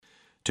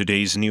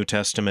Today's New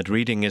Testament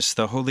reading is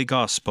the Holy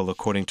Gospel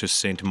according to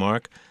St.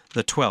 Mark,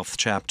 the 12th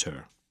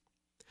chapter.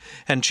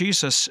 And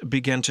Jesus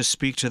began to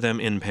speak to them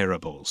in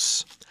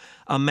parables.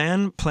 A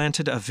man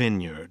planted a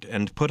vineyard,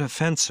 and put a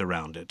fence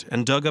around it,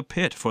 and dug a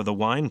pit for the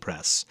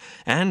winepress,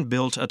 and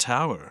built a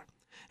tower,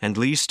 and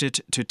leased it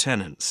to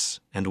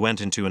tenants, and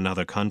went into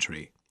another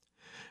country.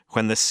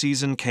 When the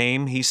season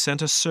came, he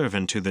sent a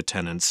servant to the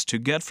tenants to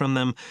get from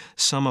them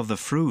some of the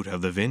fruit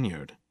of the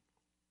vineyard.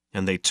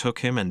 And they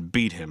took him and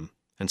beat him,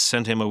 and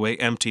sent him away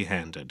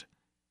empty-handed.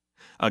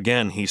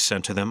 Again he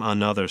sent to them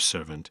another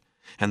servant,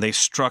 and they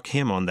struck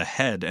him on the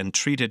head and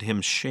treated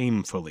him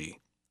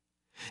shamefully.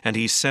 And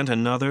he sent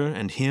another,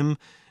 and him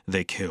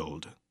they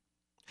killed.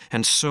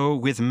 And so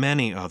with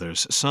many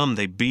others, some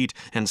they beat,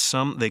 and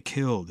some they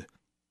killed.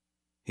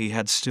 He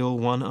had still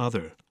one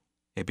other,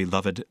 a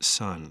beloved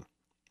son.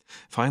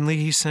 Finally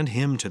he sent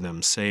him to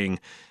them, saying,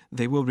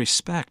 "They will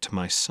respect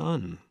my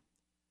son."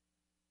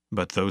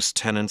 But those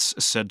tenants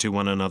said to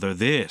one another,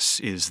 "This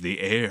is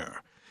the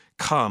heir.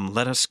 Come,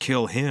 let us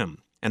kill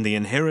him, and the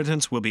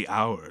inheritance will be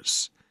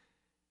ours."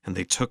 And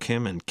they took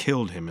him and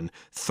killed him and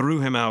threw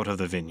him out of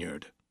the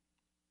vineyard.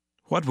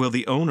 What will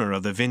the owner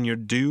of the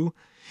vineyard do?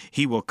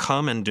 He will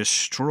come and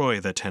destroy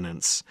the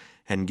tenants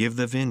and give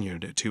the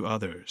vineyard to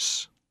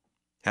others.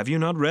 Have you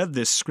not read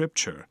this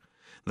scripture?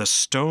 The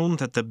stone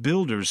that the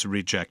builders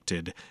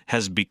rejected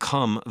has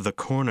become the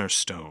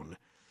cornerstone.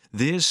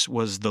 This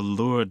was the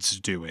Lord's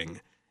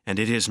doing, and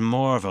it is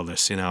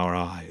marvelous in our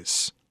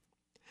eyes.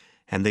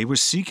 And they were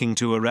seeking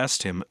to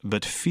arrest him,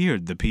 but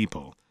feared the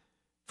people,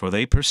 for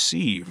they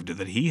perceived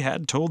that he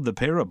had told the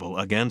parable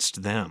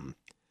against them.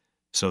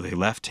 So they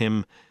left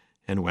him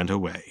and went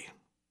away.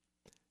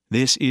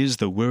 This is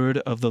the word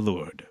of the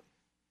Lord.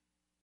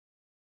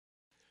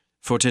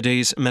 For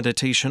today's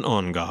meditation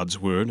on God's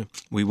Word,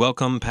 we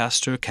welcome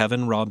Pastor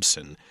Kevin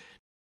Robson.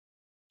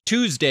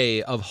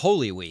 Tuesday of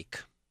Holy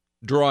Week.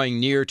 Drawing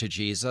near to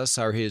Jesus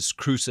are his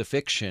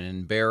crucifixion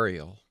and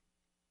burial.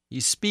 He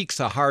speaks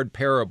a hard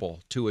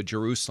parable to a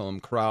Jerusalem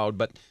crowd,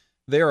 but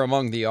there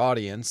among the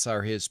audience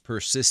are his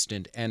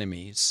persistent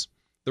enemies,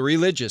 the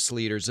religious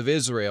leaders of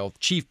Israel,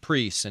 chief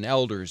priests and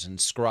elders and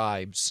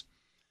scribes.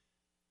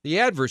 The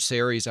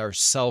adversaries are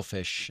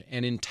selfish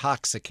and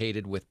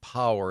intoxicated with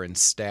power and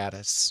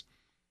status,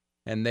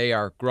 and they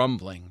are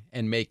grumbling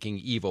and making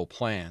evil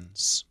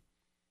plans.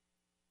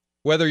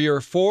 Whether you're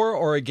for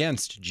or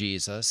against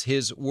Jesus,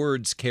 his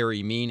words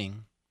carry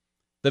meaning.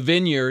 The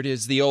vineyard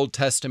is the Old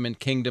Testament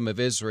kingdom of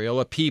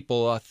Israel, a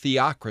people, a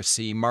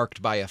theocracy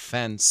marked by a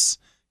fence,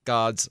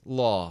 God's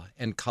law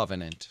and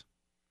covenant.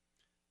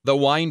 The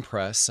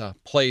winepress, a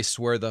place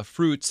where the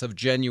fruits of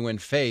genuine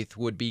faith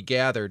would be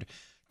gathered,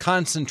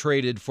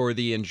 concentrated for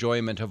the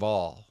enjoyment of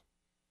all.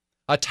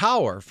 A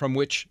tower from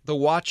which the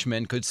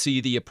watchmen could see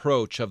the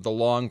approach of the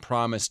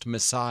long-promised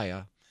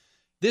Messiah.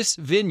 This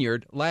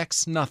vineyard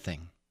lacks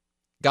nothing.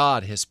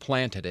 God has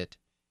planted it.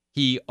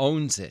 He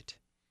owns it.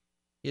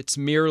 It's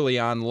merely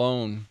on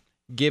loan,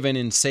 given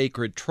in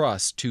sacred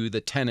trust to the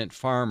tenant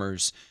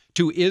farmers,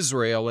 to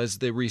Israel as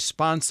the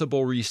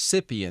responsible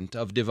recipient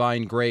of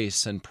divine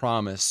grace and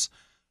promise,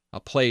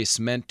 a place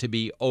meant to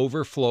be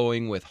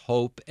overflowing with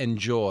hope and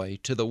joy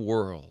to the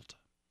world.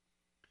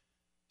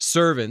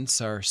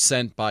 Servants are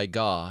sent by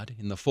God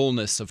in the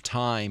fullness of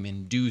time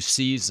in due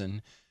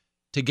season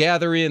to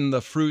gather in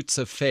the fruits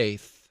of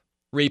faith,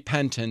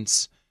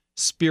 repentance,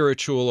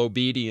 spiritual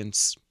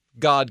obedience.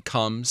 God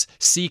comes,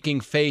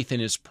 seeking faith in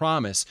his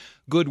promise,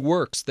 good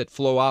works that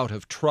flow out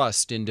of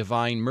trust in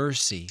divine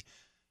mercy.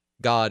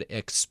 God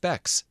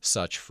expects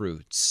such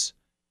fruits.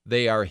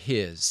 They are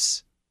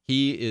his.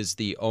 He is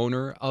the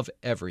owner of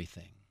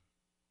everything.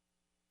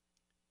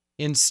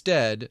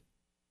 Instead,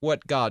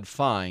 what God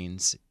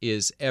finds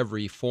is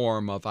every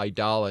form of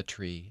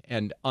idolatry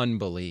and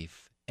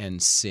unbelief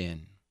and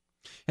sin.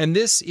 And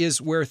this is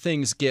where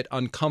things get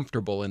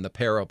uncomfortable in the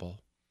parable.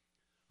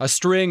 A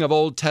string of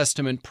Old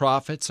Testament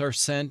prophets are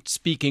sent,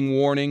 speaking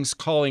warnings,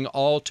 calling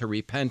all to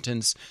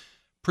repentance,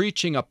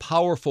 preaching a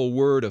powerful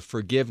word of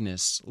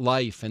forgiveness,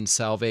 life, and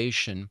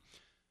salvation.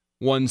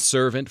 One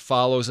servant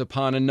follows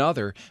upon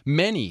another.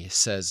 Many,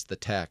 says the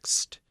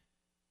text.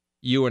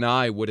 You and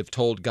I would have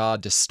told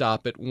God to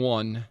stop at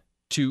one,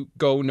 to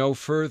go no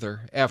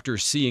further, after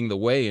seeing the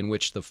way in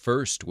which the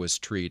first was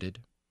treated.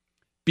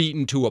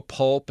 Beaten to a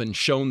pulp and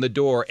shown the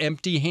door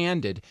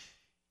empty-handed.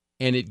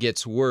 And it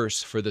gets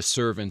worse for the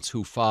servants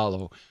who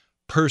follow,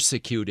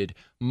 persecuted,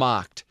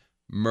 mocked,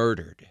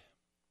 murdered.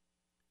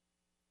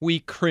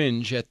 We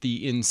cringe at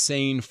the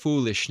insane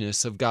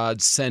foolishness of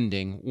God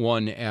sending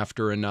one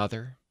after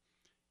another.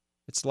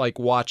 It's like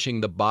watching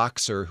the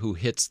boxer who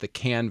hits the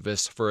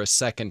canvas for a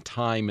second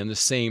time in the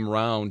same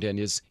round and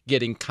is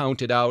getting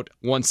counted out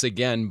once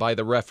again by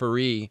the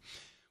referee.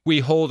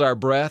 We hold our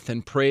breath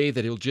and pray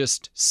that he'll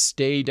just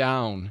stay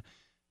down,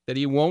 that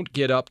he won't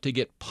get up to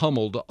get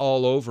pummeled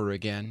all over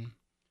again.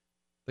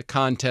 The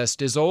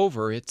contest is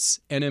over. It's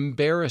an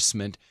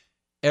embarrassment.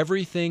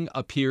 Everything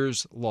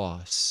appears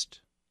lost.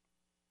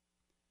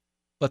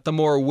 But the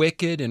more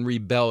wicked and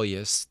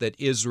rebellious that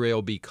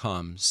Israel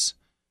becomes,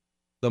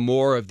 the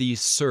more of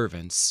these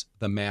servants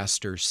the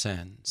master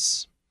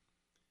sends.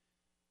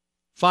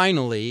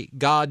 Finally,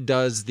 God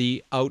does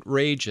the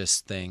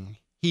outrageous thing.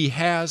 He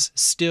has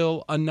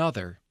still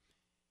another.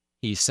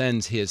 He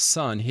sends his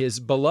Son, his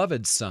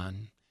beloved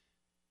Son.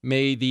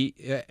 Maybe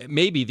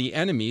the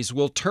enemies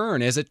will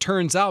turn. As it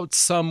turns out,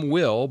 some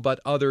will, but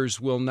others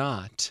will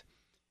not.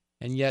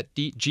 And yet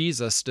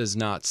Jesus does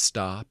not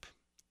stop.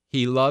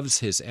 He loves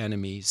his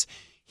enemies.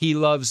 He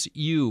loves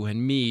you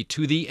and me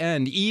to the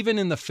end, even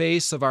in the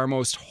face of our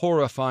most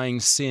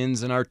horrifying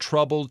sins and our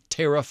troubled,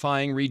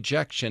 terrifying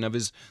rejection of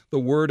the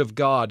Word of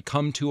God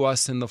come to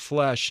us in the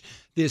flesh,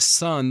 this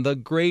Son, the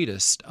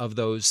greatest of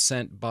those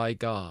sent by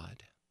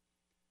God.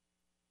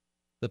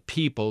 The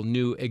people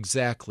knew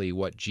exactly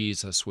what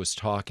Jesus was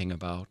talking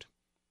about.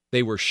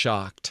 They were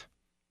shocked.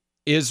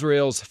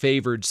 Israel's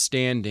favored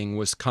standing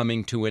was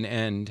coming to an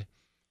end.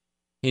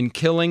 In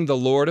killing the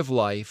Lord of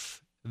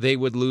life, they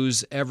would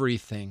lose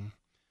everything.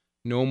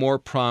 No more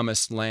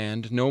promised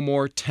land, no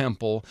more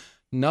temple,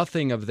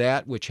 nothing of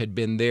that which had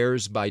been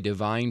theirs by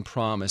divine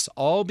promise,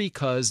 all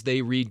because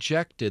they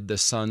rejected the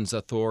Son's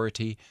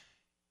authority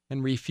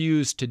and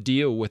refused to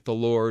deal with the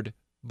Lord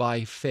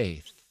by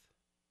faith.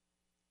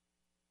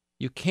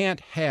 You can't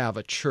have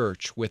a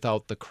church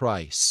without the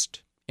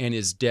Christ and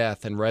his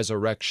death and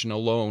resurrection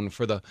alone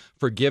for the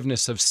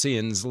forgiveness of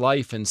sins,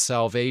 life, and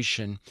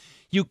salvation.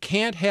 You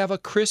can't have a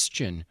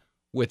Christian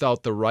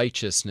without the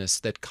righteousness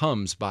that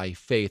comes by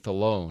faith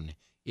alone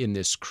in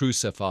this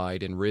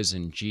crucified and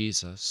risen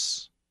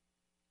Jesus.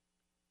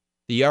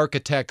 The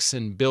architects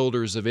and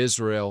builders of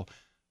Israel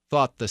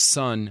thought the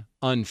Son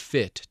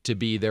unfit to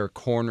be their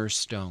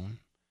cornerstone.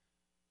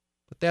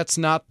 But that's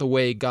not the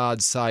way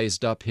God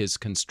sized up his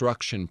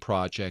construction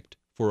project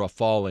for a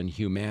fallen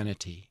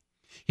humanity.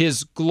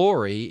 His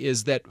glory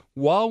is that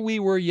while we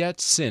were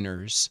yet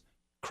sinners,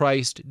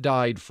 Christ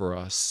died for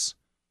us.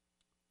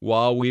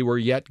 While we were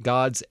yet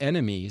God's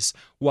enemies,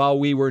 while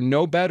we were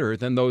no better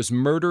than those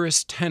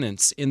murderous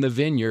tenants in the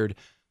vineyard,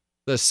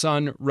 the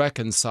Son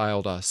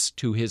reconciled us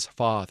to his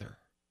Father.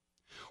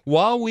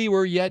 While we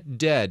were yet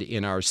dead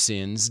in our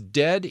sins,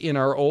 dead in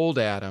our old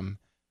Adam,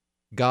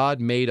 God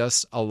made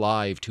us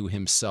alive to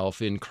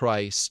himself in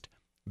Christ,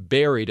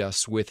 buried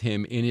us with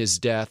him in his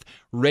death,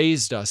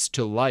 raised us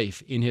to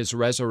life in his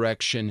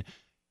resurrection,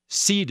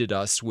 seated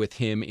us with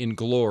him in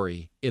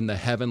glory in the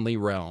heavenly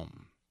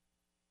realm.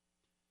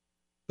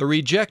 The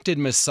rejected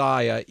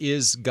Messiah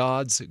is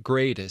God's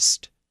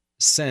greatest,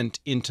 sent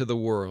into the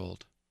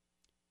world.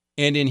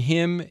 And in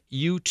him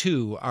you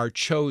too are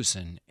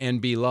chosen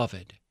and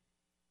beloved.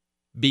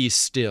 Be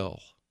still.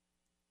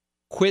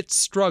 Quit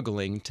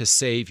struggling to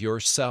save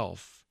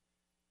yourself.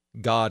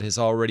 God has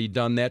already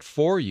done that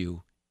for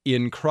you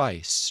in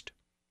Christ.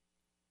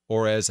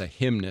 Or as a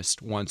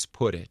hymnist once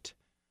put it,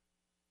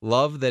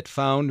 love that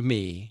found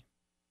me,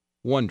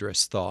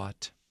 wondrous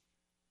thought,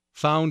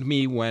 found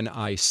me when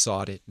I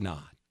sought it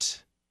not.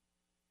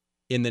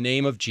 In the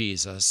name of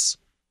Jesus,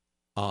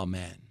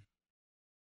 amen.